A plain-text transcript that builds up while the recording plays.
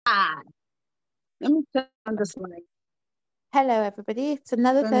Ah, let me turn on this mic. Hello, everybody. It's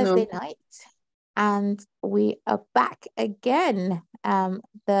another I don't Thursday know. night, and we are back again.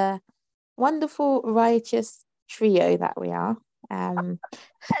 The wonderful, righteous trio that we are. I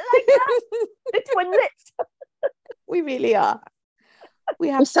like that. The twinlets. We really are. We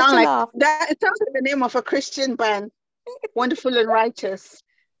We have such sound a like laugh. that. It sounds like the name of a Christian band. Wonderful and righteous.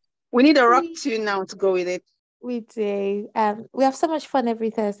 We need a rock We, tune now to go with it. we do. We have so much fun every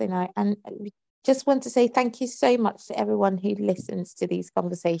Thursday night, and we just want to say thank you so much to everyone who listens to these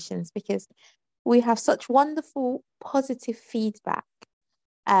conversations because we have such wonderful, positive feedback.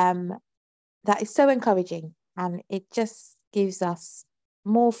 Um, that is so encouraging and it just gives us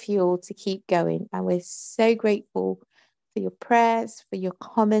more fuel to keep going. And we're so grateful for your prayers, for your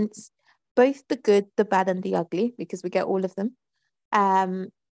comments, both the good, the bad, and the ugly, because we get all of them. Um,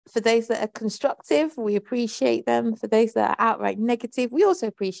 for those that are constructive, we appreciate them. For those that are outright negative, we also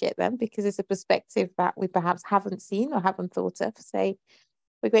appreciate them because it's a perspective that we perhaps haven't seen or haven't thought of. So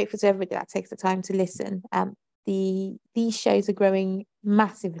we're grateful to everybody that takes the time to listen. These shows are growing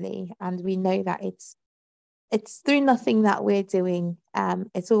massively, and we know that it's through nothing that we're doing.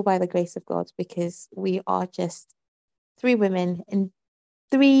 It's all by the grace of God because we are just three women in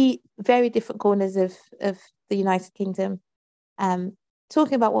three very different corners of the United Kingdom,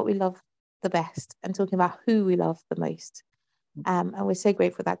 talking about what we love the best and talking about who we love the most. And we're so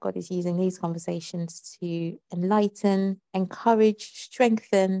grateful that God is using these conversations to enlighten, encourage,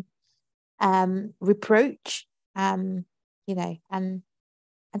 strengthen, reproach, and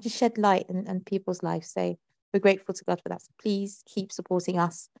just shed light in people's lives. So we're grateful to God for that. So please keep supporting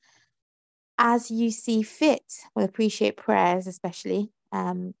us as you see fit. We'll appreciate prayers, especially.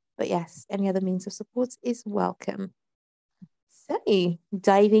 But yes, any other means of support is welcome. So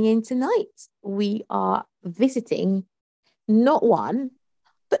diving in tonight, we are visiting not one,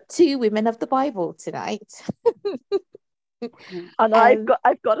 but two women of the Bible tonight. And I've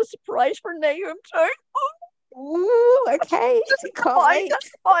got a surprise for Nahum too. Ooh, okay. Can't Find wait.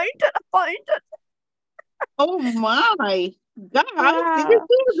 it, find it, find it. Oh my God, did you Wow.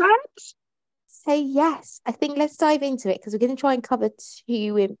 do that? So yes, I think let's dive into it because we're going to try and cover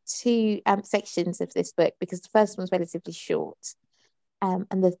two sections of this book because the first one's relatively short, and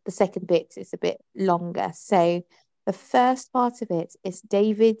the second bit is a bit longer. So the first part of it is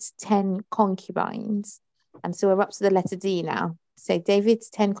David's 10 concubines, and so we're up to the letter D now. So David's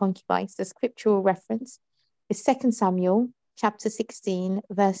 10 concubines. The scriptural reference is 2 Samuel chapter 16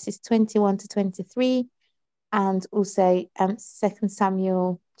 verses 21 to 23, and also 2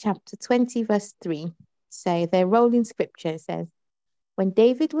 Samuel chapter 20, verse 3. So they're rolling scripture. It says, when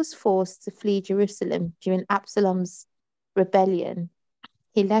David was forced to flee Jerusalem during Absalom's rebellion,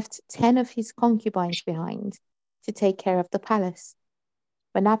 he left 10 of his concubines behind to take care of the palace.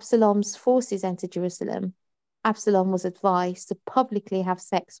 When Absalom's forces entered Jerusalem, Absalom was advised to publicly have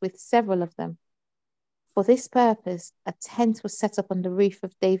sex with several of them. For this purpose, a tent was set up on the roof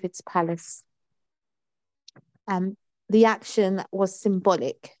of David's palace. The action was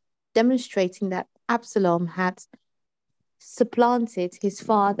symbolic, demonstrating that Absalom had supplanted his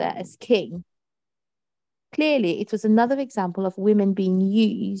father as king. Clearly, it was another example of women being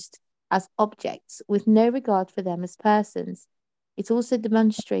used as objects with no regard for them as persons. It also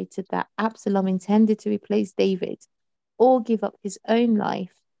demonstrated that Absalom intended to replace David or give up his own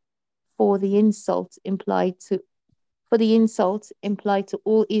life for the insult implied to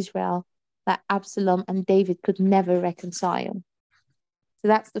all Israel that Absalom and David could never reconcile. So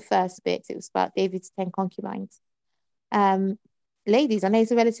that's the first bit. It was about David's 10 concubines. Ladies, I know it's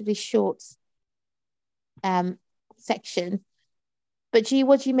a relatively short section, but G,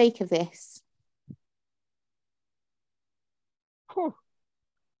 what do you make of this?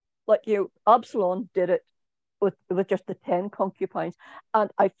 Like you, Absalom did it with just the 10 concubines.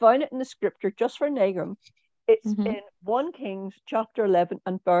 And I found it in the scripture just for Nahum. It's in 1 Kings chapter 11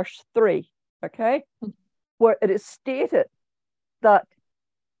 and verse 3, okay? Where it is stated that,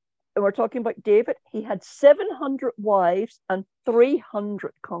 and we're talking about David, he had 700 wives and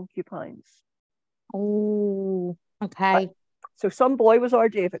 300 concubines. Oh, okay. Right? So some boy was our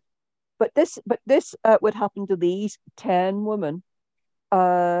David. But this would happen to these 10 women.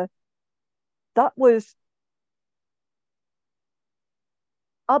 That was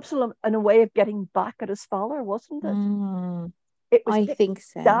Absalom in a way of getting back at his father, wasn't it? It was I think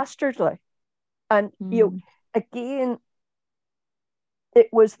so. dastardly. And again, it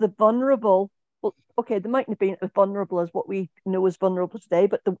was the vulnerable. Well, okay, they mightn't have been as vulnerable as what we know as vulnerable today,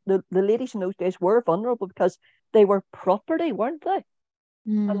 but the ladies in those days were vulnerable because they were property, weren't they?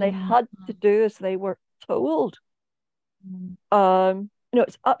 And they had to do as they were told.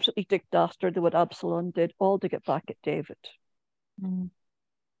 it's absolutely Dick Dastardly what Absalom did, all to get back at David. And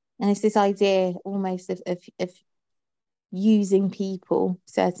it's this idea almost of using people,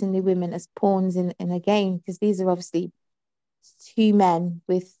 certainly women, as pawns in a game, because these are obviously two men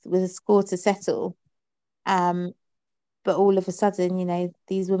with a score to settle. But all of a sudden,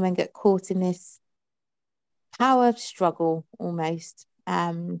 these women get caught in this power struggle almost.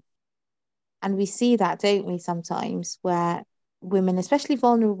 And we see that, don't we, sometimes, where women, especially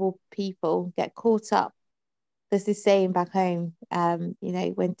vulnerable people, get caught up. There's this saying back home,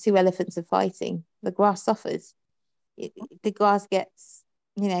 when two elephants are fighting, the grass suffers. The grass gets,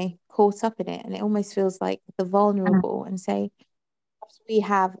 caught up in it, and it almost feels like the vulnerable. And say, we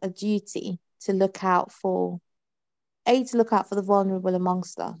have a duty to look out for the vulnerable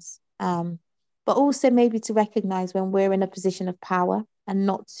amongst us, but also maybe to recognize when we're in a position of power and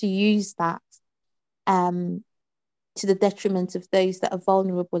not to use that to the detriment of those that are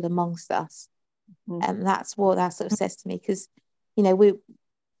vulnerable amongst us. And that's what that sort of says to me, because we,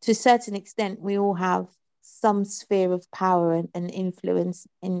 to a certain extent, we all have some sphere of power and influence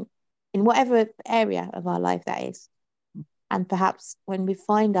in whatever area of our life that is. And perhaps when we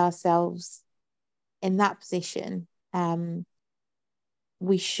find ourselves in that position,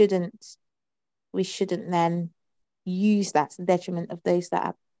 we shouldn't then use that to the detriment of those that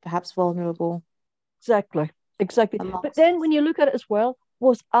are perhaps vulnerable. Exactly. But then when you look at it as well,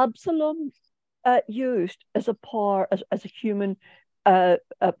 was Absalom used as a pawn, as a human a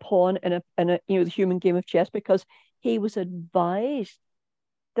pawn in a the human game of chess, because he was advised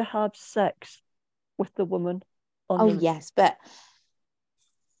to have sex with the woman on the... yes, but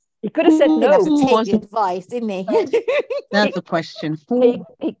he could have said no. Take the advice, didn't he? That's the question.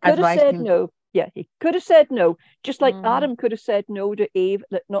 He could have said him? no. Yeah, he could have said no, just like Adam could have said no to Eve,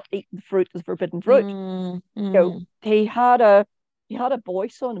 that not eat the fruit, the forbidden fruit. He had a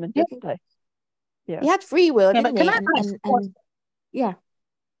voice on him, didn't he? Yeah, he had free will, didn't he? Yeah.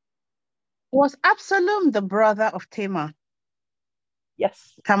 Was Absalom the brother of Tamar?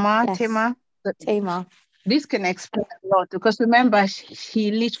 Yes. Tamar. Tamar. This can explain a lot, because remember,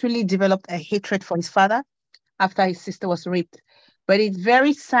 he literally developed a hatred for his father after his sister was raped. But it's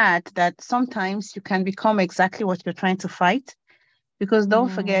very sad that sometimes you can become exactly what you're trying to fight, because don't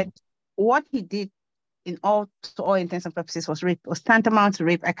forget what he did to all intents and purposes was rape, was tantamount to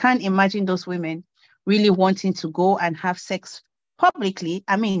rape. I can't imagine those women really wanting to go and have sex publicly.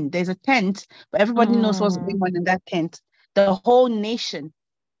 I mean, there's a tent, but everybody knows what's going on in that tent. The whole nation.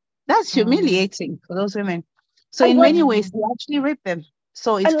 That's humiliating for those women. So in many ways, they actually raped them.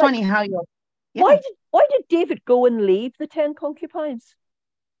 So it's funny how you're... Yeah. Why did David go and leave the 10 concubines?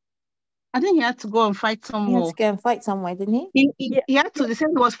 I think he had to go and fight somewhere. He had to go and fight somewhere, didn't he? He had to. They said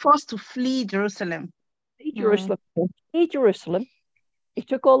he was forced to flee Jerusalem. Jerusalem. He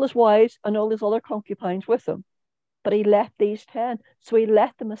took all his wives and all his other concubines with him, but he left these 10. So he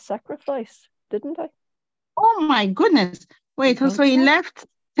left them as sacrifice, didn't he? Oh my goodness! Wait, so he left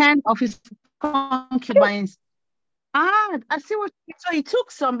 10 of his concubines. I see what. So he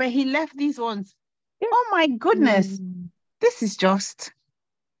took some, but he left these ones. Yeah. Oh my goodness! This is just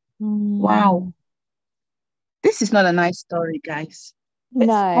wow. This is not a nice story, guys.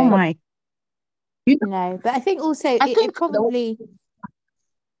 No. Oh my. No, but I think also it probably...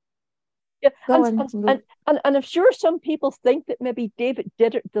 Yeah, and I'm sure some people think that maybe David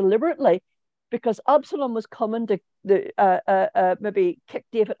did it deliberately, because Absalom was coming to maybe kick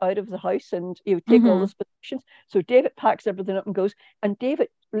David out of the house and take all his possessions. So David packs everything up and goes, and David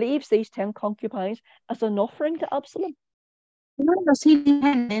leaves these 10 concubines as an offering to Absalom. Why does he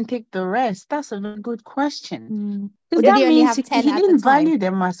then take the rest? That's a very good question. Because that means he didn't value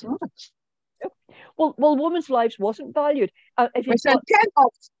them as much. Well, women's lives wasn't valued. If you've got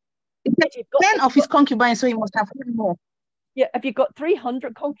 10 of his concubines, so he must have more. Yeah, if you've got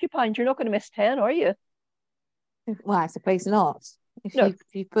 300 concubines, you're not going to miss 10, are you? Well, I suppose not. If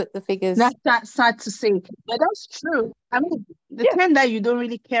you put the figures... That's sad to say, but that's true. I mean, the 10 that you don't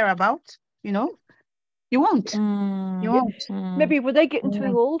really care about, you won't. You won't. Maybe were they getting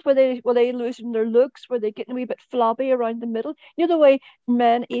too old? Were they losing their looks? Were they getting a wee bit flabby around the middle? You know the way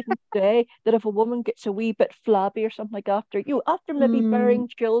men even today, that if a woman gets a wee bit flabby or something like after maybe bearing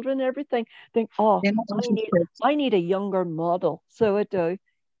children and everything, think, I need a younger model. So I do.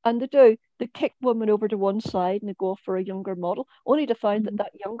 And they kick women over to one side and they go for a younger model, only to find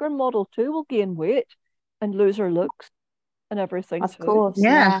that younger model too will gain weight and lose her looks and everything. Of course,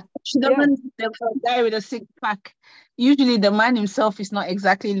 yeah. She Yeah, doesn't, the guy with a six pack. Usually the man himself is not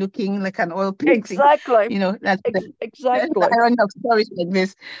exactly looking like an oil painting. exactly. That's that's the Exactly. irony of stories like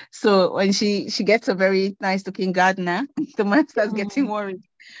this. So when she gets a very nice looking gardener, the man starts getting Mm, worried.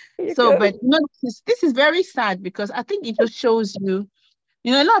 There you So, go. but this is very sad because I think it just shows you,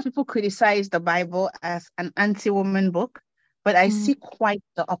 a lot of people criticize the Bible as an anti-woman book, but I mm, see quite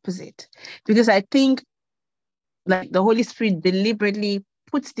the opposite because I think like the Holy Spirit deliberately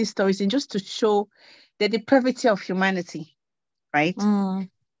puts these stories in just to show the depravity of humanity, right? mm,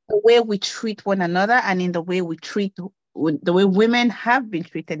 The way we treat one another and in the way we treat the way women have been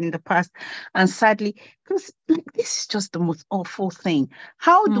treated in the past. And sadly, because like this is just the most awful thing.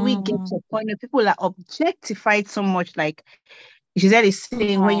 How do we get to mm. a point where people are objectified so much, like Giselle is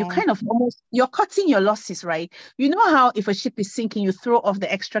saying, where you kind Okay. of almost you're cutting your losses, right? You know how if a ship is sinking, you throw off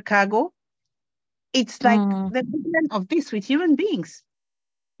the extra cargo? It's like Mm, the equivalent of this with human beings.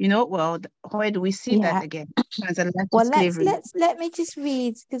 Well, where do we see that yeah. again? Transatlantic Well, let's slavery. let me just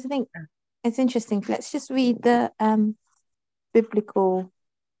read because I think it's interesting. Let's just read the biblical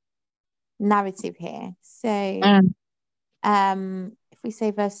narrative here. So Mm. if we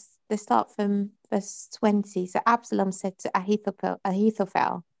say let's start from verse 20. So Absalom said to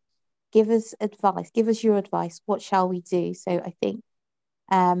Ahithophel, give us advice, give us your advice. What shall we do? So I think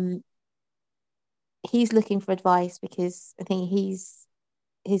um he's looking for advice because I think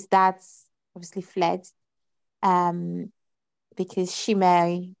his dad's obviously fled because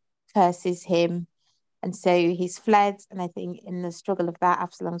Shimei curses him, and so he's fled. And I think in the struggle of that,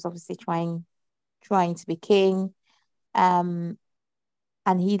 Absalom's obviously trying to be king. Um,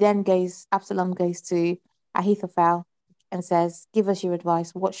 and he then Absalom goes to Ahithophel and says, "Give us your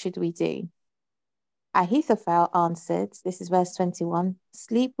advice. What should we do?" Ahithophel answered, this is verse 21,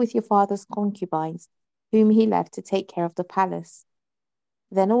 "Sleep with your father's concubines, whom he left to take care of the palace.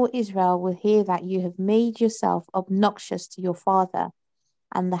 Then all Israel will hear that you have made yourself obnoxious to your father,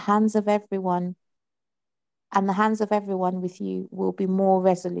 and the hands of everyone with you will be more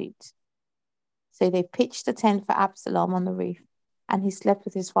resolute." So they pitched a tent for Absalom on the roof, and he slept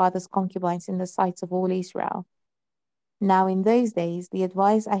with his father's concubines in the sight of all Israel. Now in those days, the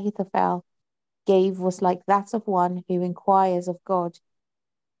advice Ahithophel gave was like that of one who inquires of God.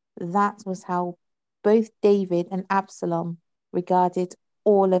 That was how both David and Absalom regarded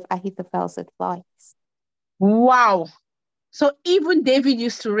all of Ahithophel's advice. Wow. So even David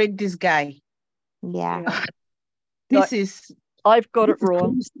used to rate this guy. Yeah. Yeah. Now, This is I've got this it is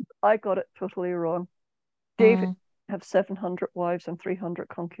wrong. crazy. I got it totally wrong. David Mm. have 700 wives and 300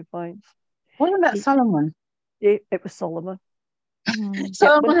 concubines. Wasn't that Solomon? It was Solomon. Mm. Yeah, when,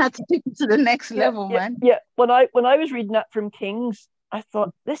 Solomon had to take it to the next yeah, level, yeah, man. yeah. When I was reading that from Kings, I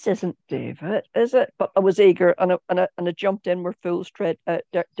thought this isn't David, is it? But I was eager, and I jumped in where fools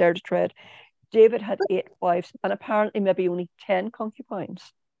dare to tread. David had 8 wives and apparently maybe only 10 concubines.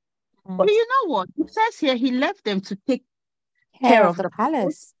 But Mm. But you know what? It says here he left them to take Care care of of the the people.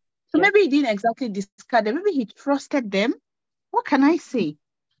 palace. So yeah, maybe he didn't exactly discard them. Maybe he trusted them. What can I say?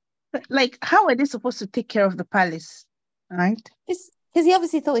 Like, how are they supposed to take care of the palace? Right? Just because he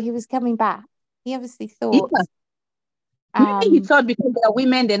obviously thought he was coming back. He obviously thought, Yeah. Maybe he um, thought because they are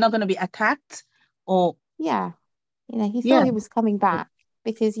women, they're not going to be attacked. Or, yeah, he thought yeah. he was coming back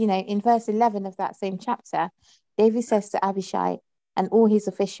because, in verse 11 of that same chapter, David says to Abishai and all his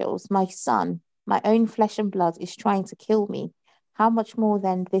officials, "My son, my own flesh and blood is trying to kill me. How much more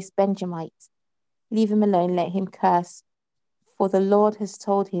then this Benjamite? Leave him alone, let him curse, for the Lord has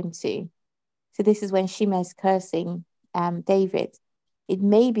told him to." So this is when Shimei is cursing David. "It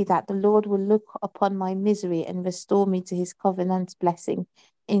may be that the Lord will look upon my misery and restore me to his covenant blessing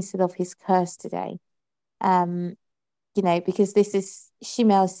instead of his curse today." Um, because this is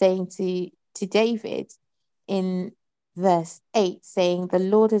Shimei saying to David in verse 8, saying, "The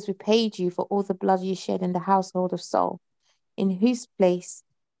Lord has repaid you for all the blood you shed in the household of Saul, in whose place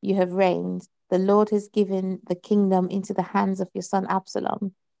you have reigned. The Lord has given the kingdom into the hands of your son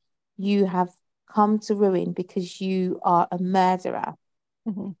Absalom. You have come to ruin because you are a murderer."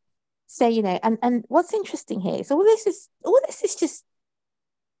 mhm. So, and what's interesting here, so all this is just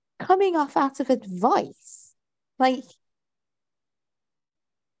coming off out of advice. Like,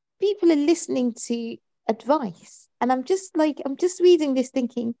 people are listening to advice. And I'm just reading this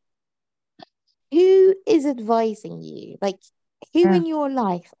thinking, who is advising you? Like, who Yeah. in your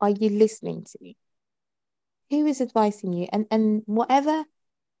life are you listening to? Who is advising you? And whatever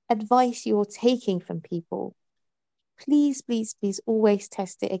advice you're taking from people, please, please, please always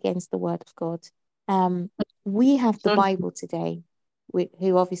test it against the word of God. We have the So, Bible today,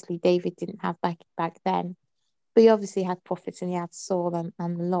 who obviously David didn't have back then. But he obviously had prophets and he had Saul and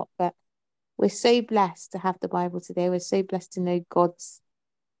a lot. But we're so blessed to have the Bible today. We're so blessed to know God's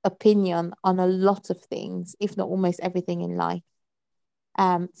opinion on a lot of things, if not almost everything in life.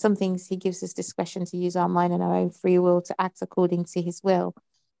 Some things he gives us discretion to use our mind and our own free will to act according to his will.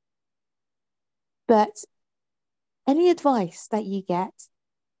 But any advice that you get,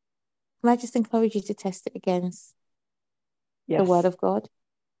 can I just encourage you to test it against the word of God?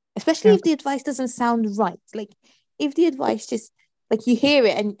 Especially if the advice doesn't sound right. Like if the advice just, like you hear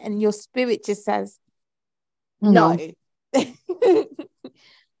it and your spirit just says, no.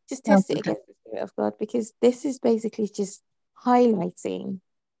 Just test it against the Spirit of God, because this is basically just highlighting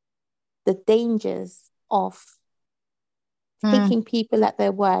the dangers of taking people at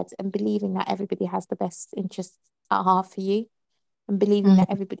their words and believing that everybody has the best interests at heart for you and believing that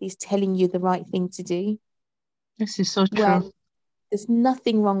everybody's telling you the right thing to do. This is so true. When there's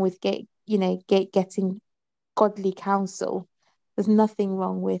nothing wrong with getting godly counsel. There's nothing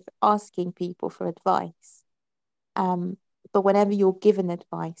wrong with asking people for advice. But whenever you're given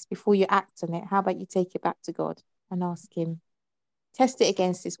advice, before you act on it, how about you take it back to God and ask him, test it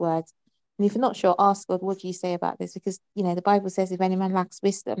against his words. And if you're not sure, ask God, what do you say about this? Because, the Bible says if any man lacks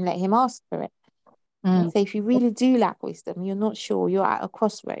wisdom, let him ask for it. So if you really do lack wisdom, you're not sure, you're at a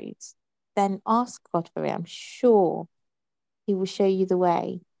crossroads, then ask God for it. I'm sure he will show you the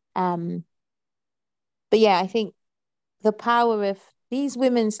way. But yeah, I think the power of these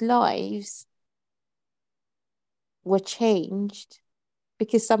women's lives were changed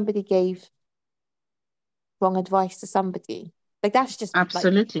because somebody gave wrong advice to somebody. Like that's just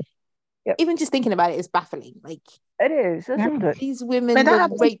absolutely. Even just thinking about it is baffling. Like it is, isn't it? These women were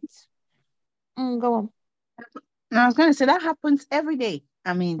raped. Go on. I was going to say that happens every day.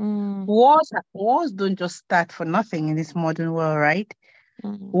 I mean, wars don't just start for nothing in this modern world, right?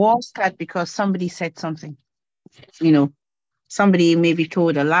 Wars start because somebody said something. Somebody maybe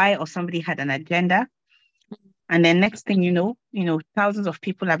told a lie or somebody had an agenda. And then next thing you know, thousands of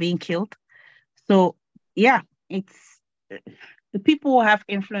people are being killed. So, yeah, it's the people who have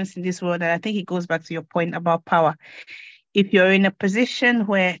influence in this world. And I think it goes back to your point about power. If you're in a position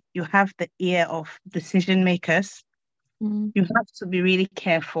where you have the ear of decision makers, you have to be really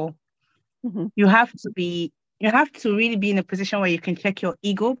careful. You have to really be in a position where you can check your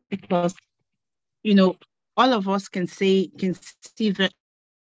ego, because, all of us can see that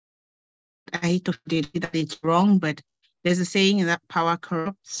I hate to say that it's wrong, but there's a saying that power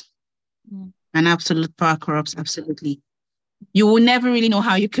corrupts, and absolute power corrupts absolutely. You will never really know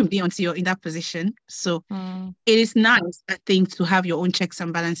how you can be until you're in that position. So it is nice, I think, to have your own checks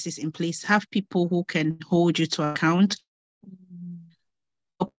and balances in place. Have people who can hold you to account.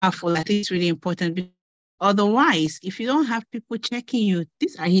 Powerful. I think it's really important. Otherwise, if you don't have people checking you,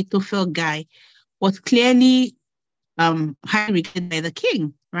 this Ahithophel guy was clearly highly regarded by the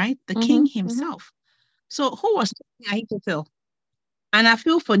king, right? The king himself. So who was Ahithophel? And I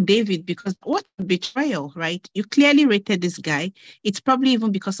feel for David, because what a betrayal, right? You clearly rated this guy. It's probably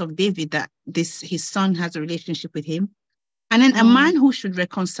even because of David that his son has a relationship with him. And then a man who should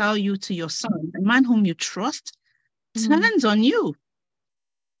reconcile you to your son, a man whom you trust, turns on you.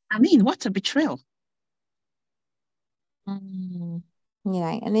 I mean, what a betrayal. And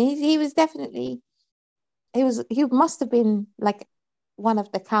he was definitely, he must have been like one of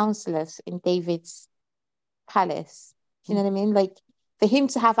the counselors in David's palace. Do you know what I mean? Like for him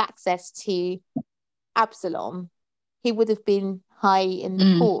to have access to Absalom, he would have been high in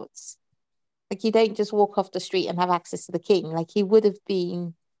the courts. Like you don't just walk off the street and have access to the king. Like he would have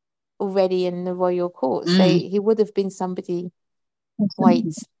been already in the royal court. So he would have been somebody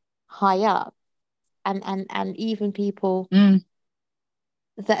quite high up. And even people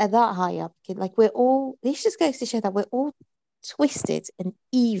that are that high up, like this just goes to show that we're all twisted and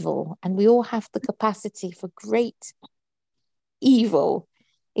evil, and we all have the capacity for great evil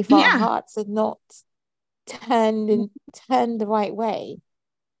if our hearts are not turned the right way.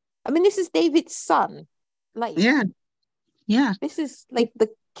 I mean, this is David's son. Like, this is like the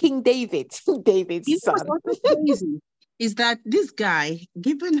King David's son. What's crazy is that this guy,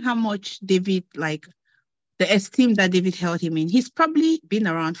 given how much David, like the esteem that David held him in, he's probably been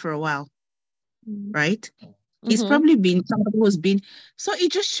around for a while, right? He's probably been somebody who's been. So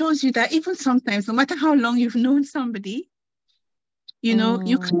it just shows you that even sometimes, no matter how long you've known somebody, you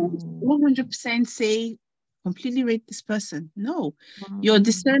can't 100% say completely rate this person. No, your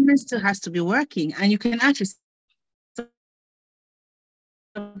discernment still has to be working, and you can actually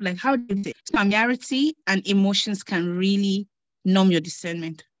like, how do you say, familiarity and emotions can really numb your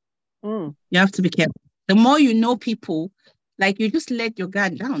discernment. You have to be careful. The more you know people, like you just let your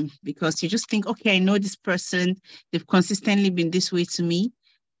guard down because you just think, okay, I know this person, they've consistently been this way to me.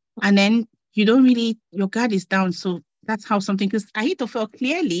 And then you don't really, your guard is down. So that's how something, because Ahithophel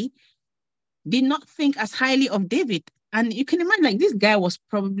clearly did not think as highly of David. And you can imagine, like, this guy was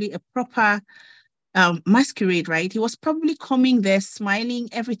probably a proper masquerade, right? He was probably coming there, smiling,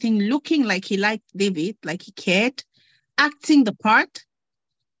 everything, looking like he liked David, like he cared, acting the part.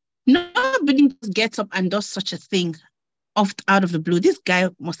 Nobody just gets up and does such a thing off out of the blue. This guy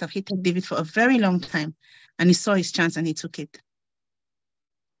must have hated David for a very long time, and he saw his chance and he took it.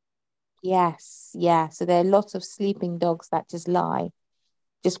 Yes, yeah. So there are lots of sleeping dogs that just lie,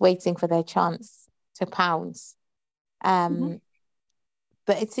 just waiting for their chance to pounce. But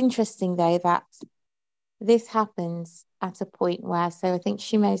it's interesting though that this happens at a point where, so I think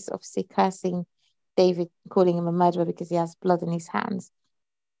Shimei's obviously cursing David, calling him a murderer because he has blood in his hands.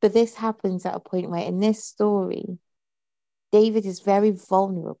 But this happens at a point where in this story, David is very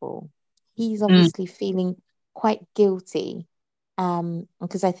vulnerable. He's obviously feeling quite guilty.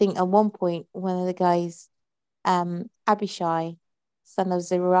 Because I think at one point, one of the guys, Abishai, son of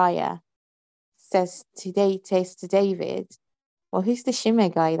Zeruiah, says to David, well, who's the Shimei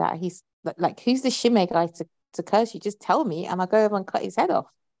guy that he's like, who's the Shimei guy to curse you? Just tell me and I'll go over and cut his head off.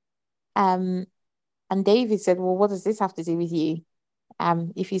 And David said, well, what does this have to do with you?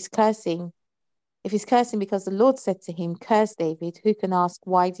 If he's cursing because the Lord said to him, curse David, who can ask,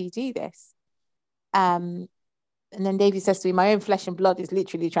 why do you do this? And then David says to me, my own flesh and blood is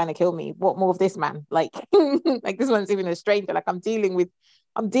literally trying to kill me. What more of this man? Like, like this one's even a stranger. Like I'm dealing with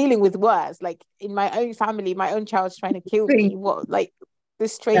words. Like in my own family, my own child's trying to kill me. What, like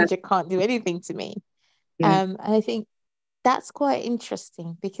this stranger can't do anything to me. Yeah. And I think that's quite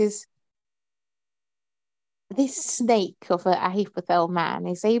interesting because this snake of an Ahithophel man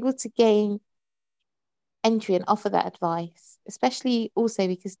is able to gain entry and offer that advice, especially also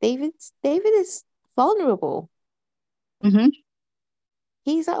because David is vulnerable. Mm-hmm.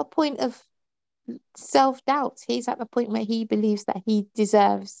 He's at a point of self-doubt. He's at the point where he believes that he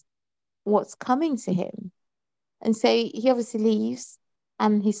deserves what's coming to him. And so he obviously leaves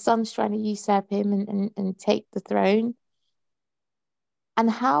and his son's trying to usurp him and take the throne. And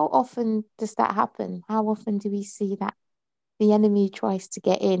how often does that happen? How often do we see that the enemy tries to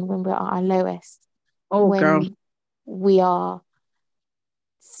get in when we're at our lowest? Oh, when girl. we are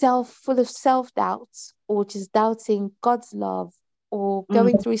full of self-doubt or just doubting God's love or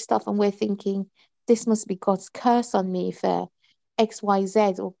going through stuff and we're thinking this must be God's curse on me for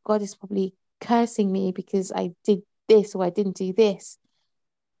XYZ, or God is probably cursing me because I did this or I didn't do this.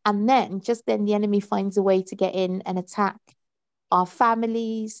 And then the enemy finds a way to get in and attack our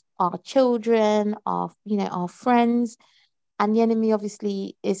families, our children, our friends. And the enemy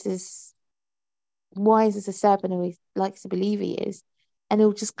obviously is as wise as a serpent, or he likes to believe he is, and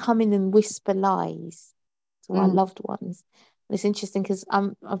he'll just come in and whisper lies to our loved ones. And it's interesting because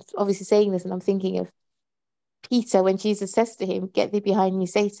I'm obviously saying this and I'm thinking of Peter when Jesus says to him, get thee behind me,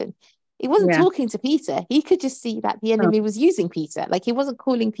 Satan. He wasn't talking to Peter. He could just see that the enemy was using Peter. Like he wasn't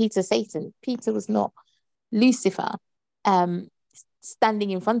calling Peter Satan. Peter was not Lucifer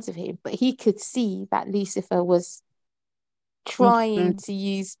standing in front of him, but he could see that Lucifer was trying to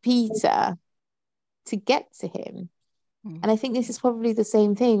use Peter to get to him. And I think this is probably the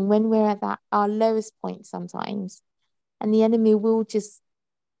same thing when we're at our lowest point sometimes, and the enemy will just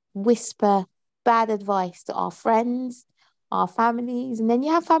whisper bad advice to our friends, our families, and then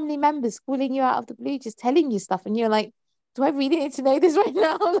you have family members calling you out of the blue, just telling you stuff, and you're like, do I really need to know this right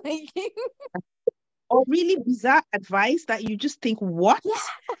now? Like, or really bizarre advice that you just think, what?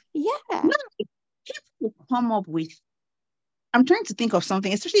 Yeah. No, people come up with. I'm trying to think of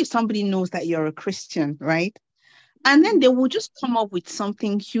something, especially if somebody knows that you're a Christian, right? And then they will just come up with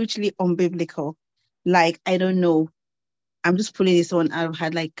something hugely unbiblical. Like, I don't know, I'm just pulling this one out of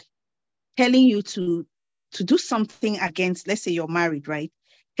head, like telling you to do something against, let's say you're married, right?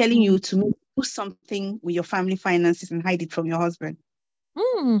 Telling you to do something with your family finances and hide it from your husband.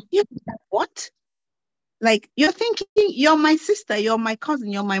 You're like, what? Like, you're thinking, you're my sister, you're my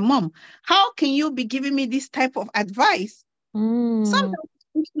cousin, you're my mom. How can you be giving me this type of advice? Sometimes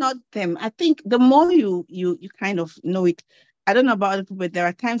it's not them. I think the more you kind of know it, I don't know about other people, but there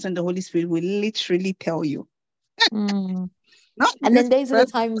are times when the Holy Spirit will literally tell you. Not and then those are the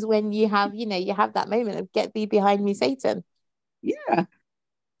person. times when you have that moment of get thee behind me, Satan. Yeah. So,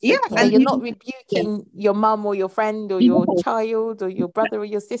 Yeah. you're not rebuking your mum or your friend or your child or your brother or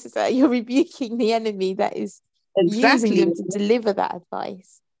your sister. You're rebuking the enemy that is using them to deliver that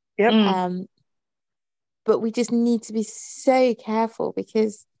advice. But we just need to be so careful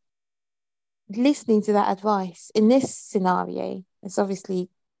because listening to that advice in this scenario, it's obviously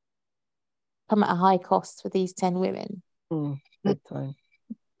come at a high cost for these 10 women. Big time.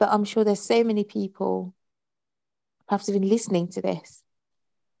 But I'm sure there's so many people perhaps even listening to this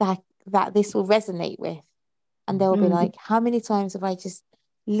that this will resonate with. And they'll be like, how many times have I just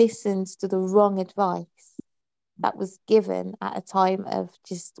listened to the wrong advice that was given at a time of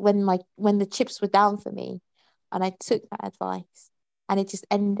just when the chips were down for me, and I took that advice and it just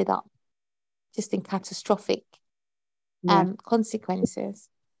ended up just in catastrophic consequences.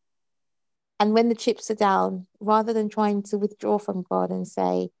 And when the chips are down, rather than trying to withdraw from God and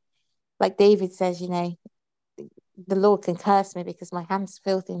say, like David says, you know, the Lord can curse me because my hand's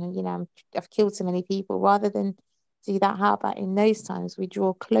filthy and, you know, I've killed so many people. Rather than do that, how about in those times we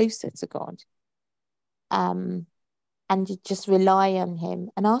draw closer to God, and you just rely on him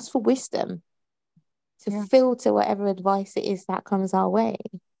and ask for wisdom to filter whatever advice it is that comes our way.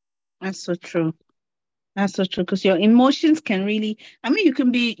 That's so true. That's so true, because your emotions can really, I mean, you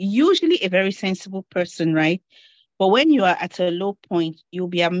can be usually a very sensible person, right? But when you are at a low point, you'll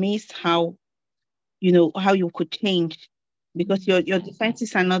be amazed how, you know, how you could change, because your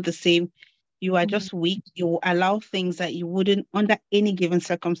defenses are not the same. You are just weak. You allow things that you wouldn't under any given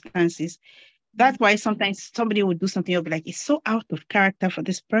circumstances. That's why sometimes somebody will do something, you'll be like, it's so out of character for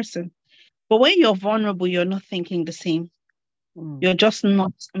this person. But when you're vulnerable, you're not thinking the same. You're just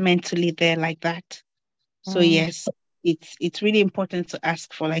not mentally there like that. So yes, it's really important to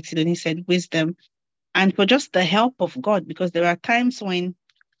ask for, like Sidonie said, wisdom, and for just the help of God, because there are times when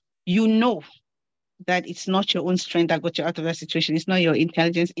you know that it's not your own strength that got you out of that situation. It's not your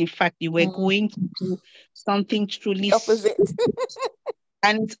intelligence. In fact, you were going to do something truly opposite.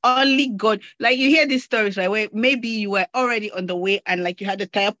 And it's only God. Like you hear these stories, right? Where maybe you were already on the way and like you had a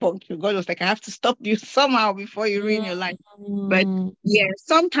tire puncture. God was like, I have to stop you somehow before you ruin your life. But yeah,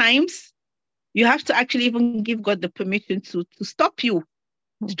 sometimes you have to actually even give God the permission to stop you,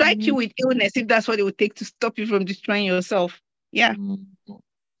 strike you with illness, if that's what it would take to stop you from destroying yourself. Yeah.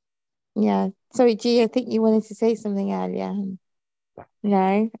 Yeah. Sorry, G, I think you wanted to say something earlier.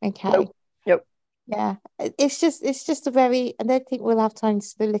 No? Okay. Yep. Yeah. It's just a very, I don't think we'll have time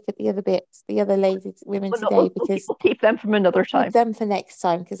to look at the other bits, the other ladies, women today, because we'll keep them from another time. Keep them for next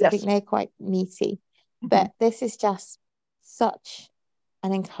time, because I think they're quite meaty. But this is just such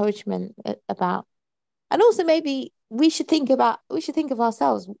an encouragement about, and also maybe we should think of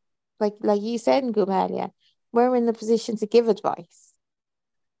ourselves, like you said, Ngum, earlier, we're in the position to give advice.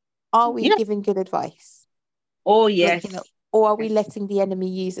 Are we giving good advice? Oh yes. Like, you know, or are we letting the enemy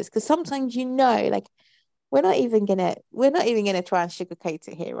use us? Because sometimes, you know, like we're not even gonna try and sugarcoat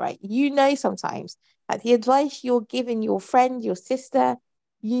it here, right? You know, sometimes that the advice you're giving your friend, your sister,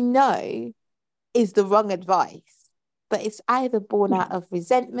 you know, is the wrong advice, but it's either born out of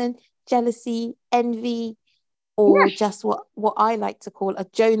resentment, jealousy, envy, or just what I like to call a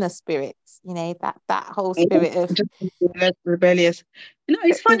Jonah spirit. You know, that whole spirit of just rebellious. You know,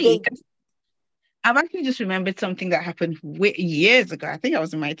 it's funny. I've actually just remembered something that happened years ago. I think I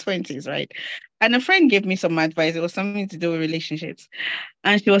was in my 20s, right? And a friend gave me some advice. It was something to do with relationships.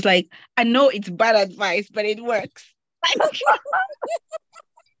 And she was like, I know it's bad advice, but it works.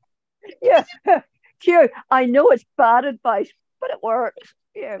 Yeah. Cute. I know it's bad advice, but it works.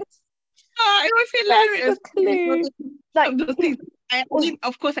 Yeah. Oh, it was hilarious. Like, those things.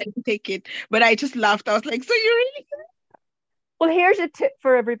 Of course, I didn't take it, but I just laughed. I was like, so you really? Well, here's a tip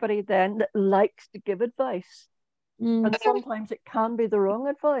for everybody then that likes to give advice. And sometimes it can be the wrong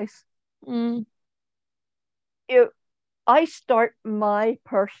advice. I start my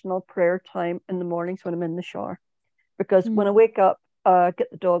personal prayer time in the mornings when I'm in the shower. Because when I wake up,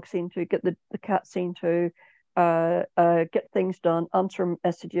 get the dog seen to, get the cat seen to, get things done, answer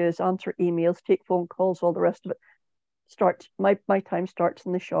messages, answer emails, take phone calls, all the rest of it. My time starts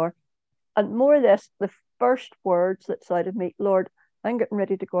in the shower. And more or less, the first words that's out of me, Lord, I'm getting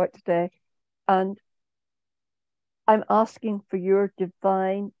ready to go out today, and I'm asking for your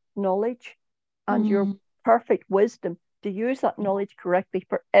divine knowledge and your perfect wisdom to use that knowledge correctly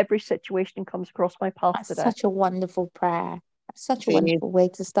for every situation that comes across my path That's today. such a wonderful prayer. That's such a wonderful way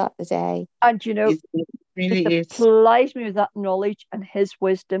to start the day. And you know, it really supplies me with that knowledge and his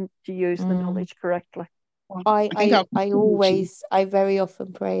wisdom to use the knowledge correctly. I very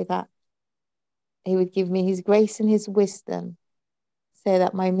often pray that he would give me his grace and his wisdom so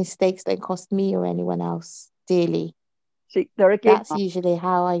that my mistakes don't cost me or anyone else dearly. See, there again, that's usually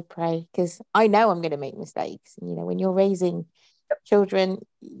how I pray, because I know I'm going to make mistakes. And, you know, when you're raising children,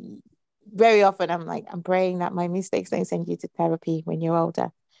 very often I'm praying that my mistakes don't send you to therapy when you're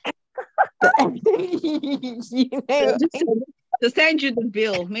older. But, you know, to send you the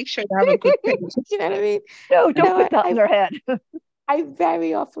bill. Make sure you have a good page. Do you know what I mean? No, don't So put that in their head. I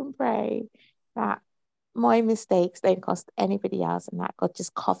very often pray that my mistakes don't cost anybody else and that God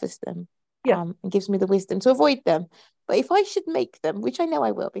just covers them Yeah. and gives me the wisdom to avoid them. But if I should make them, which I know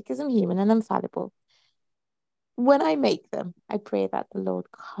I will because I'm human and I'm fallible, when I make them, I pray that the Lord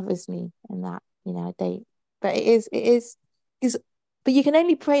covers me and that, I don't. But but you can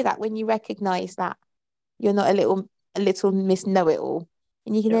only pray that when you recognize that you're not a little miss know-it-all.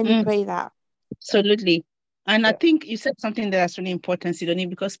 And you can only pray that. Absolutely. And I Yeah. think you said something that's really important, Sidonie,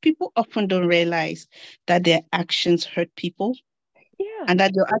 because people often don't realize that their actions hurt people. Yeah. And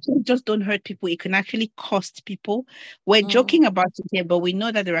that your actions just don't hurt people. It can actually cost people. We're joking about it here, but we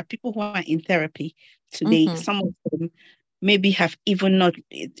know that there are people who are in therapy today. Some of them maybe have even not,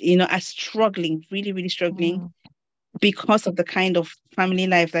 are struggling, really, really struggling because of the kind of family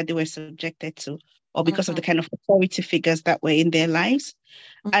life that they were subjected to, or because of the kind of authority figures that were in their lives.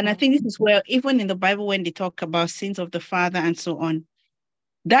 And I think this is where, even in the Bible, when they talk about sins of the father and so on,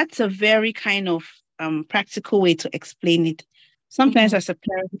 that's a very kind of practical way to explain it. Sometimes as a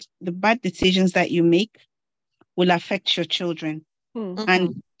parent, the bad decisions that you make will affect your children.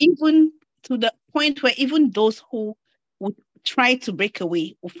 And even to the point where even those who would try to break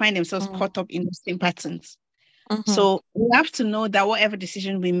away will find themselves caught up in the same patterns. So we have to know that whatever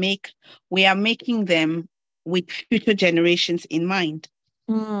decision we make, we are making them with future generations in mind.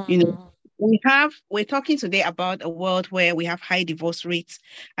 We're talking today about a world where we have high divorce rates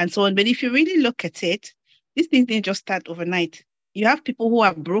and so on. But if you really look at it, these things didn't just start overnight. You have people who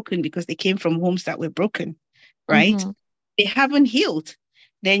are broken because they came from homes that were broken, right? They haven't healed.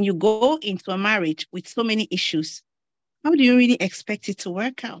 Then you go into a marriage with so many issues. How do you really expect it to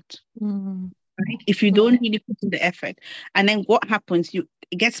work out? Right? If you don't really put in the effort. And then what happens?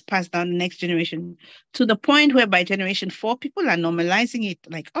 It gets passed down the next generation to the point where by generation 4, people are normalizing it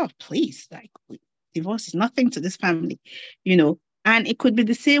like, oh, please, like divorce is nothing to this family, And it could be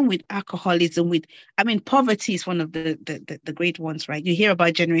the same with alcoholism, poverty is one of the great ones, right? You hear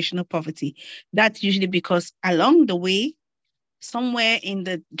about generational poverty. That's usually because along the way, somewhere in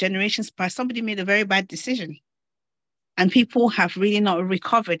the generations past, somebody made a very bad decision. And people have really not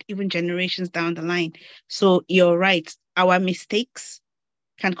recovered even generations down the line. So you're right. Our mistakes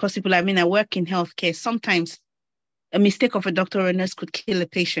can cause people. I work in healthcare. Sometimes a mistake of a doctor or a nurse could kill a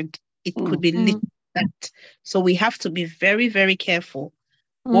patient. It could be literally that. So we have to be very, very careful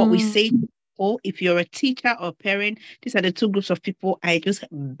what we say to people. If you're a teacher or parent, these are the two groups of people. I just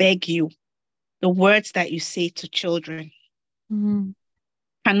beg you, the words that you say to children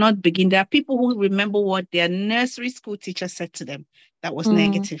cannot begin. There are people who remember what their nursery school teacher said to them that was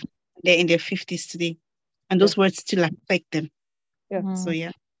negative. They're in their 50s today, and those words still affect them. Yeah. So,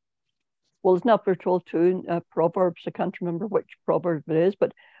 yeah. Well, it's not we're told too in Proverbs, I can't remember which proverb it is,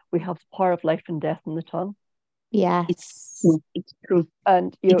 but we have the power of life and death in the tongue. Yes. It's true.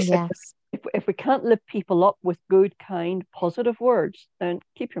 And yes. if we can't lift people up with good, kind, positive words, then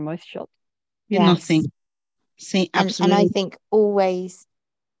keep your mouth shut. You're nothing. Say absolutely. And I think always,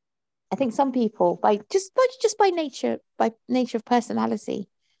 I think some people by nature of personality,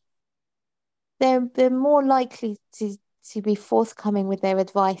 they're more likely to be forthcoming with their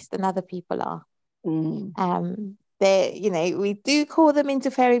advice than other people are. We do call them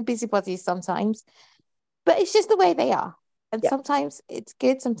interfering busybodies sometimes, but it's just the way they are. And sometimes it's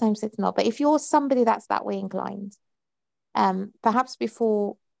good, sometimes it's not. But if you're somebody that's that way inclined, perhaps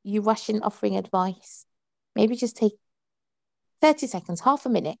before you rush in offering advice, maybe just take 30 seconds, half a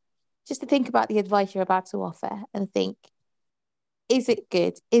minute, just to think about the advice you're about to offer and think, is it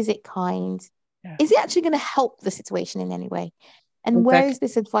good? Is it kind? Yeah. Is it actually going to help the situation in any way? And where is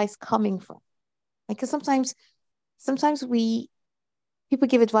this advice coming from? Because sometimes people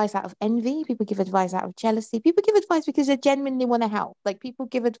give advice out of envy, people give advice out of jealousy, people give advice because they genuinely want to help. Like, people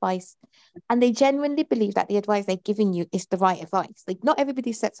give advice and they genuinely believe that the advice they're giving you is the right advice. Like, not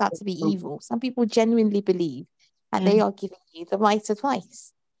everybody sets out to be evil. Some people genuinely believe that they are giving you the right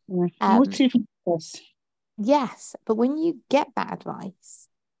advice. Yes, but when you get that advice,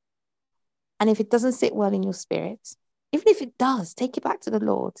 and if it doesn't sit well in your spirit, even if it does, take it back to the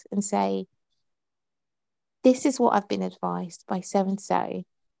Lord and say, this is what I've been advised by so-and-so.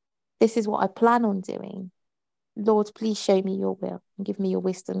 This is what I plan on doing. Lord, please show me your will and give me your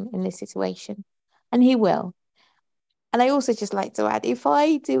wisdom in this situation. And he will. And I also just like to add, if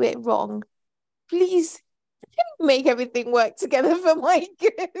I do it wrong, please make everything work together for my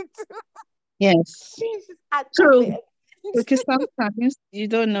good. Yes. Please just add True. that bit. Because sometimes you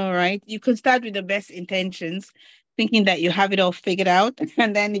don't know, right? You could start with the best intentions, thinking that you have it all figured out,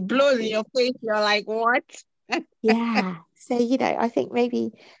 and then it blows in your face. You're like, what? Yeah. So, I think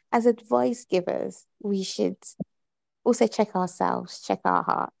maybe as advice givers, we should also check ourselves, check our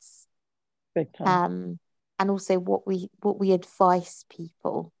hearts, Big time. and also what we advise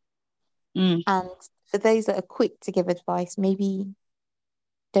people. Mm. And for those that are quick to give advice, maybe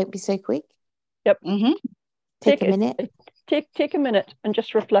don't be so quick. Yep. Mm-hmm. Take a minute. Take a minute and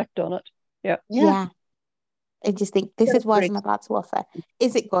just reflect on it. Yeah. Yeah. And just think, this That's advice great. I'm about to offer,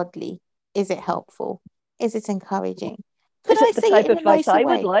 is it godly? Is it helpful? Is it encouraging? Could Is I it the say type it in of a advice nicer I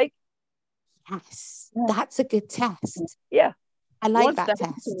would way? like? Yes, Yeah. that's a good test. Yeah. I like What's that that?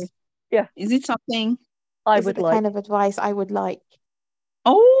 test. Yeah. Is it something? I Is it would the like. kind of advice I would like?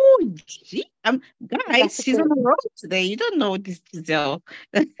 Oh, gee, guys, That's a she's on good, the road today. You don't know this, Giselle.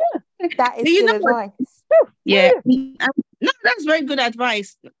 that is You good know what? advice. Yeah. No, that's very good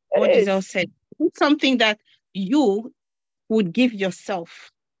advice. What It Giselle is. said. It's something that you would give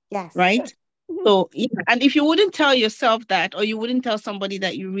yourself, Yes. right? Mhm. So, yeah. And if you wouldn't tell yourself that, or you wouldn't tell somebody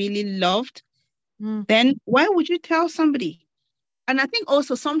that you really loved, Mm. then why would you tell somebody? And I think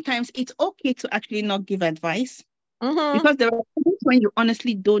also sometimes it's okay to actually not give advice Mm-hmm. because there are times when you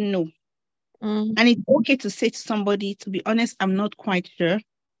honestly don't know. Mm. And it's okay to say to somebody, to be honest, I'm not quite sure.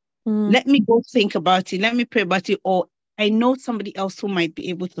 Mm. Let me go think about it. Let me pray about it. Or I know somebody else who might be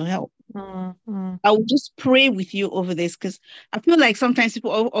able to help. Mm. Mm. I will just pray with you over this because I feel like sometimes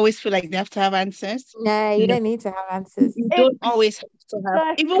people always feel like they have to have answers. No, you You know, don't need to have answers. you don't always have to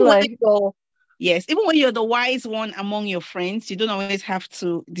have, Exactly. even when you're the wise one among your friends, you don't always have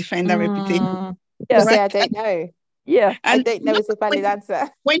to defend that reputation. Mm. Yeah. Just say, Right? I don't know. Yeah. I And don't know is a valid answer.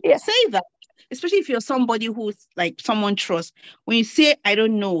 when you Yeah. say that, especially if you're somebody who's like someone trusts, when you say, I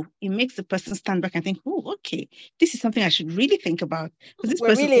don't know, it makes the person stand back and think, oh, okay, this is something I should really think about. Because this We're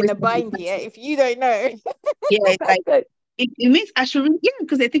person's really in always a bind here if you don't know. yeah, it's like Exactly. it means I should yeah,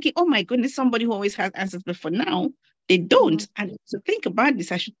 because they're thinking, oh my goodness, somebody who always has answers, but for now they don't. Mm. And to think about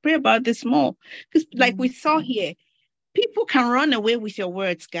this, I should pray about this more. Because like we Mm. saw here, people can run away with your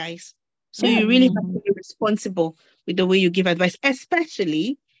words, guys. So Yeah. you really have to Mm. be responsible with the way you give advice,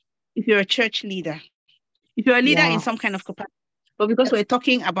 especially if you're a church leader. If you're a leader in some kind of Yes. capacity. But because we're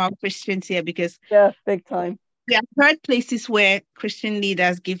talking about Christians here, because Yeah. Big time. we have heard places where Christian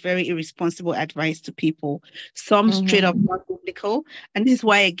leaders give very irresponsible advice to people, some straight up Mm-hmm. not biblical. And this is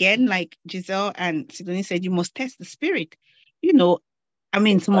why, again, like Giselle and Sidonie said, you must test the spirit. You know, I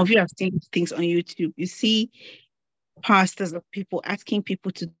mean, some of you have seen things on YouTube. You see pastors or people asking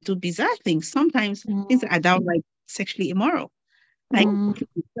people to do bizarre things, sometimes things that are downright sexually immoral. Like, Mm.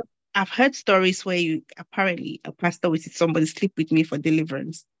 I've heard stories where you apparently a pastor will see somebody sleep with me for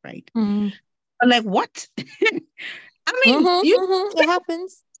deliverance, right? Mm. I'm like, what? I mean, Mm-hmm. you Mm-hmm. It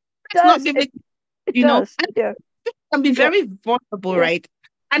happens. it's not Does it? biblical, It you know, does. Yeah. can be Yeah. very vulnerable, Yeah. right?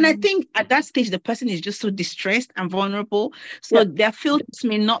 And I Mm. think at that stage, the person is just so distressed and vulnerable. So Yeah. their feelings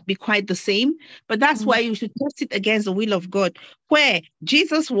may not be quite the same. But that's Mm. why you should test it against the will of God, where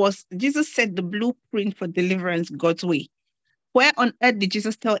Jesus set the blueprint for deliverance God's way. Where on earth did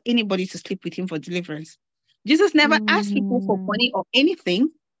Jesus tell anybody to sleep with him for deliverance? Jesus never asked people for Mm. money or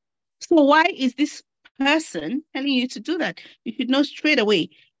anything. So why is this person telling you to do that? You should know straight away.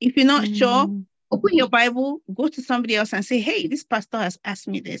 If you're not sure, Mm. open your Bible, go to somebody else and say, hey, this pastor has asked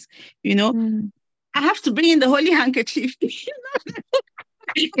me this. You know, Mm. I have to bring in the holy handkerchief.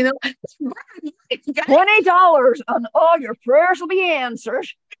 you know, $20 and all your prayers will be answered.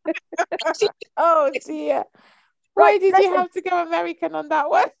 Oh dear. Right. Why did you Listen. have to go American on that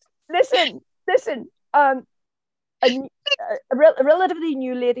one? Listen. A relatively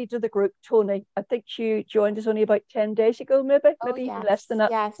new lady to the group, Tony. I think she joined us only about 10 days ago, maybe Oh even yes, less than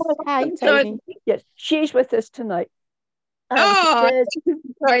that. yes. Hi, Good. Tony. Yes, she's with us tonight. And she Oh, says thank you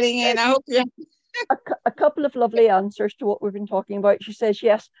for joining in. I hope you a couple of lovely answers to what we've been talking about. She says,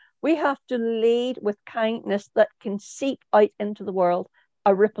 yes, we have to lead with kindness that can seep out into the world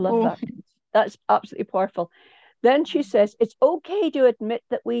a ripple oh, effect. That's absolutely powerful. Then she says, it's okay to admit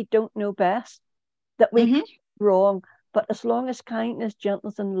that we don't know best, that we mhm. wrong, but as long as kindness,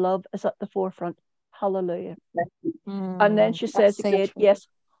 gentleness, and love is at the forefront, hallelujah. And then she That's says so again, true. yes,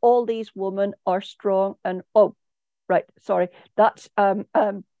 all these women are strong. And oh, right, sorry, that's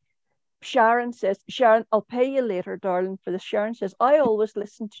Sharon says, Sharon, I'll pay you later, darling, for this. Sharon says, I always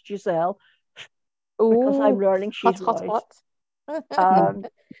listen to Giselle because I'm Oh, learning hot, she's hot, wise. hot.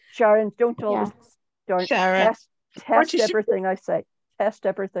 Sharon, don't always Yes, Sharon. test everything I say. Test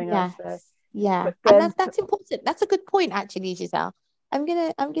everything I say. yes, yeah. But And then that's important. That's a good point, actually, Giselle. I'm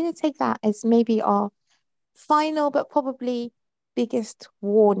gonna take that as maybe our final but probably biggest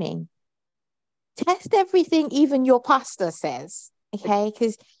warning. Test everything even your pastor says, okay?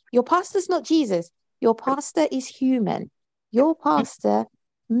 Because your pastor's not Jesus. Your pastor is human. Your pastor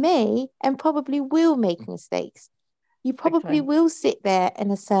may and probably will make mistakes. You probably time. will sit there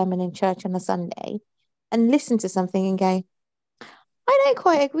in a sermon in church on a Sunday and listen to something and go, I don't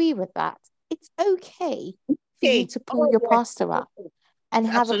quite agree with that. It's okay for you Hey, to pull your pastor up and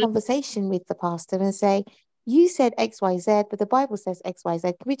have a absolutely. conversation with the pastor and say, you said XYZ, but the Bible says XYZ.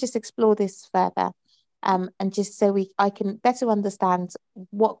 Can we just explore this further? And just so I can better understand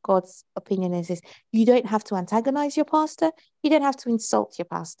what God's opinion is. You don't have to antagonize your pastor. You don't have to insult your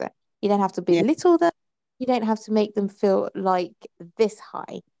pastor. You don't have to Yeah. belittle them. You don't have to make them feel like this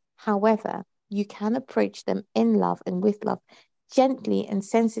high. However, you can approach them in love and with love, gently and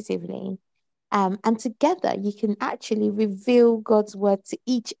sensitively. And together you can actually reveal God's word to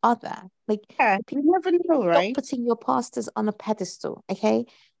each other. Like, Yeah, you never know, stop right? putting your pastors on a pedestal, okay?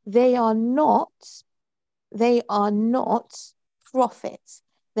 They are not prophets.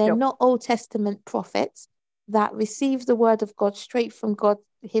 They're Yep. not Old Testament prophets that receive the word of God straight from God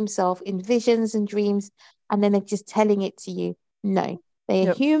himself in visions and dreams, and then they're just telling it to you. No, they are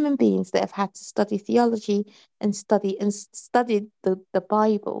Yep. human beings that have had to study theology and studied the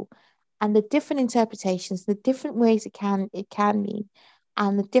Bible and the different interpretations, the different ways it can mean,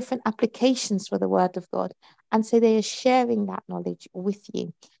 and the different applications for the word of God. And so they are sharing that knowledge with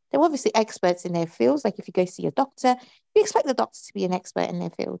you. They're obviously experts in their fields. Like if you go see a doctor, you expect the doctor to be an expert in their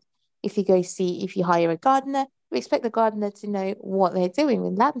field. If you hire a gardener, you expect the gardener to know what they're doing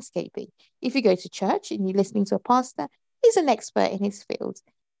with landscaping. If you go to church and you're listening to a pastor, he's an expert in his field.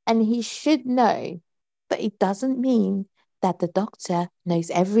 And he should know, but it doesn't mean that the doctor knows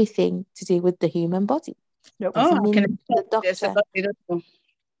everything to do with the human body. Yep. Oh, Doesn't I mean can the there's a doctor, lot they don't know.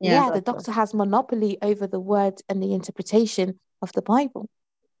 Yeah. the Exactly. doctor has monopoly over the word and the interpretation of the Bible.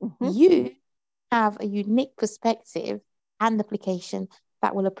 Mm-hmm. You have a unique perspective and application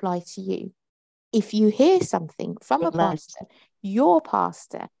that will apply to you. If you hear something from a pastor, your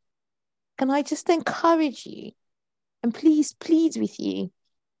pastor, can I just encourage you and please plead with you?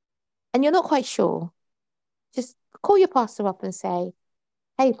 And you're not quite sure, just call your pastor up and say,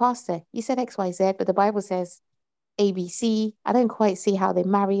 hey, pastor, you said XYZ, but the Bible says ABC. I don't quite see how they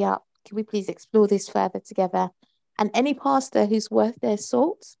marry up. Can we please explore this further together? And any pastor who's worth their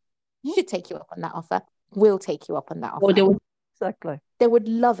salt should take you up on that offer, will take you up on that Or offer. they will, Exactly. They would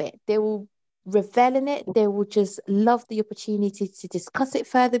love it. They will revel in it. They will just love the opportunity to discuss it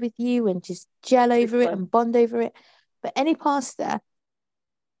further with you and just gel over it Exactly. and bond over it. But any pastor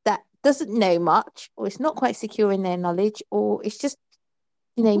that doesn't know much, or is not quite secure in their knowledge, or it's just,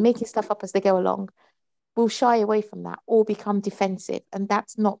 making stuff up as they go along, will shy away from that or become defensive. And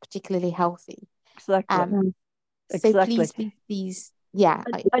that's not particularly healthy. Exactly. So Exactly. please, yeah.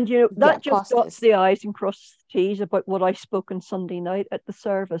 And that just dots the I's and crosses the T's about what I spoke on Sunday night at the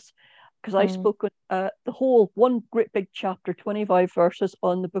service. Because I spoke the whole one great big chapter, 25 verses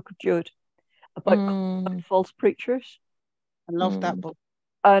on the book of Jude about false preachers. I love that book.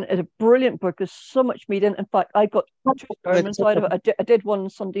 And it's a brilliant book. There's so much meat in it. In fact, I got 2 sermons out of it. I did one on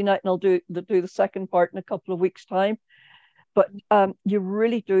Sunday night, and I'll do the second part in a couple of weeks' time. But you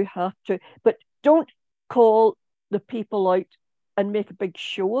really do have to. But don't call the people out and make a big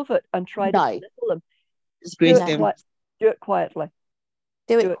show of it and try to belittle them. Do it quietly.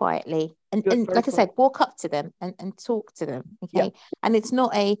 Do it quietly. And like I said, walk up to them and talk to them. Okay. Yeah. And it's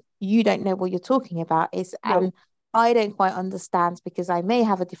not you don't know what you're talking about. It's I don't quite understand because I may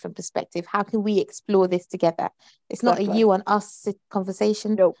have a different perspective. How can we explore this together? It's not a you and us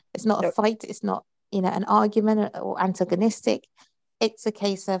conversation. No. It's not a fight. It's not, an argument or antagonistic. It's a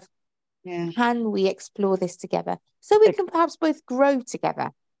case of, can we explore this together? So we can perhaps both grow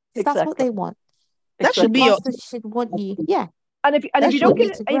together. That's what they want. That should be should want you. Yeah. And if you don't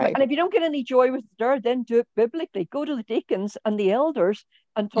get any joy with it, then do it biblically. Go to the deacons and the elders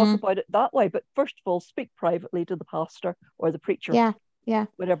and talk about it that way. But first of all, speak privately to the pastor or the preacher. Yeah.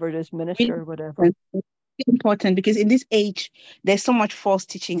 Whatever it is, minister, whatever. It's important because in this age, there's so much false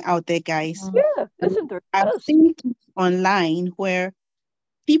teaching out there, guys. Yeah, isn't there? I've seen online where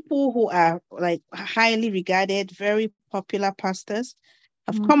people who are like highly regarded, very popular pastors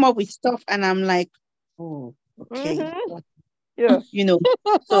have come up with stuff, and I'm like, oh, okay. Mm-hmm. Yeah.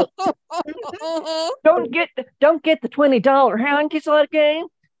 So don't get the $20 hankies again.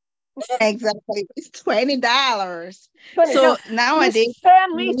 Exactly. It's $20. So nowadays, you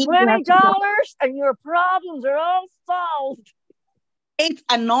spend me $20 and your problems are all solved. It's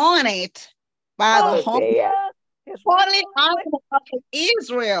anointed by the Holy of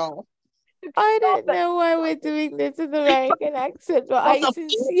Israel. I don't know why we're doing this in the American accent, but I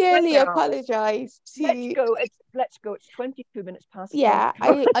sincerely apologize to. Let's go. let's go. It's 22 minutes past 10. Yeah,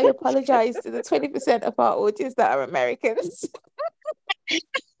 I apologize to the 20% of our audience that are Americans.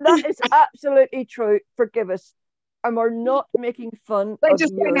 That is absolutely true. Forgive us. And we're not making fun We're of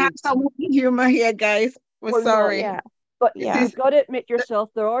just going to you. have some humor here, guys. We're We're not. sorry. Yeah. But Yeah. you've got to admit yourself,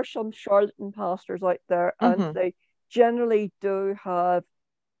 there are some charlatan pastors out there, and they generally do have,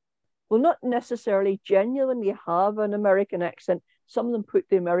 well, not necessarily genuinely have an American accent. Some of them put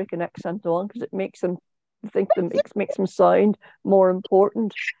the American accent on because it makes them makes them sound more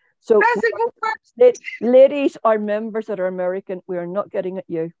important. So, That's a good part. ladies, our members that are American, we are not getting at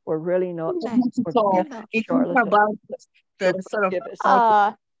you. We're really not. No, Not at all. you're not. It's Charlatan. about the So sort of forgive us.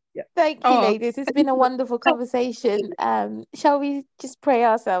 Ah, Yeah. thank you, Oh, ladies. It's been a wonderful conversation. Shall we just pray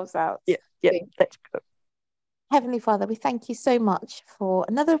ourselves out? Yeah. Let's go. Heavenly Father, we thank you so much for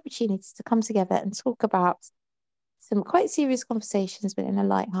another opportunity to come together and talk about some quite serious conversations, but in a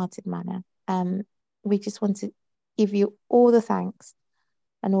light-hearted manner. We just want to give you all the thanks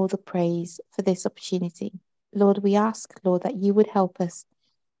and all the praise for this opportunity. Lord, we ask, Lord, that you would help us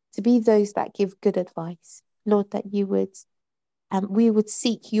to be those that give good advice. Lord, that you would, we would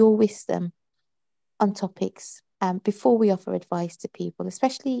seek your wisdom on topics before we offer advice to people,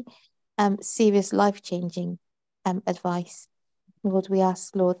 especially serious life-changing advice. Lord, we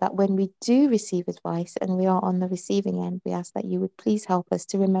ask, Lord, that when we do receive advice and we are on the receiving end, we ask that you would please help us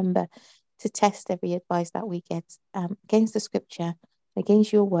to remember to test every advice that we get against the scripture,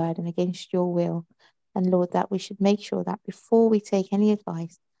 against your word and against your will. And Lord, that we should make sure that before we take any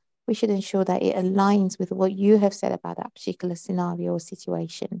advice, we should ensure that it aligns with what you have said about that particular scenario or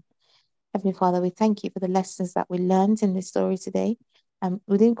situation. Heavenly Father, we thank you for the lessons that we learned in this story today.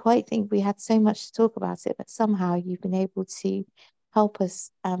 We didn't quite think we had so much to talk about it, but somehow you've been able to help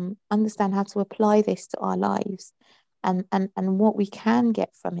us understand how to apply this to our lives and what we can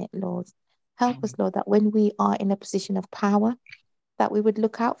get from it, Lord. Help us, Lord, that when we are in a position of power, that we would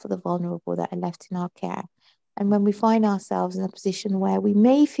look out for the vulnerable that are left in our care. And when we find ourselves in a position where we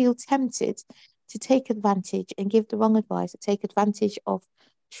may feel tempted to take advantage and give the wrong advice, to take advantage of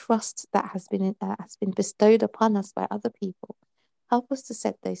trust that has been bestowed upon us by other people, help us to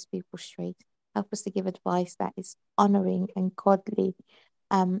set those people straight. Help us to give advice that is honoring and godly,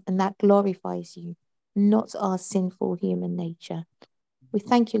 and that glorifies you, not our sinful human nature. We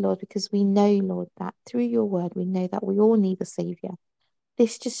thank you, Lord, because we know, Lord, that through your word, we know that we all need a savior.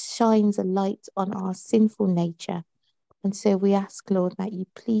 This just shines a light on our sinful nature. And so we ask, Lord, that you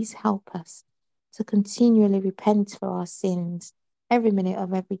please help us to continually repent for our sins every minute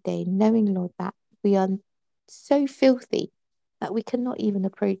of every day, knowing, Lord, that we are so filthy that we cannot even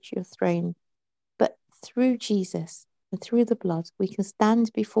approach your throne. But through Jesus and through the blood, we can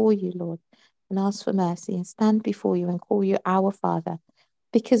stand before you, Lord, and ask for mercy and stand before you and call you our Father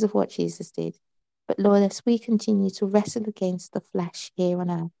because of what Jesus did. But Lord, as we continue to wrestle against the flesh here on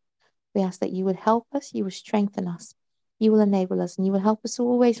earth, we ask that you would help us, you will strengthen us, you will enable us, and you will help us to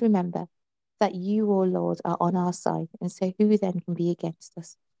always remember that you, O Lord, are on our side. And so who then can be against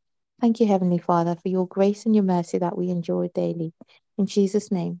us? Thank you, Heavenly Father, for your grace and your mercy that we enjoy daily. In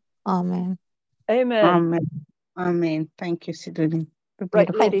Jesus' name, amen. Amen. Amen. Amen. Thank you, Sidonie. Right,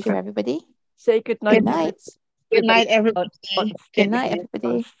 Thank ladies. you, everybody. Say good night. Good night. Good night, On, everybody. Good night, everybody.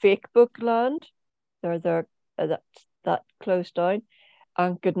 on Facebook land. That closed down.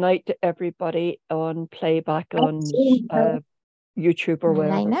 And good night to everybody on playback on YouTube or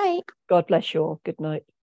wherever. Night, night. God bless you all. Good night.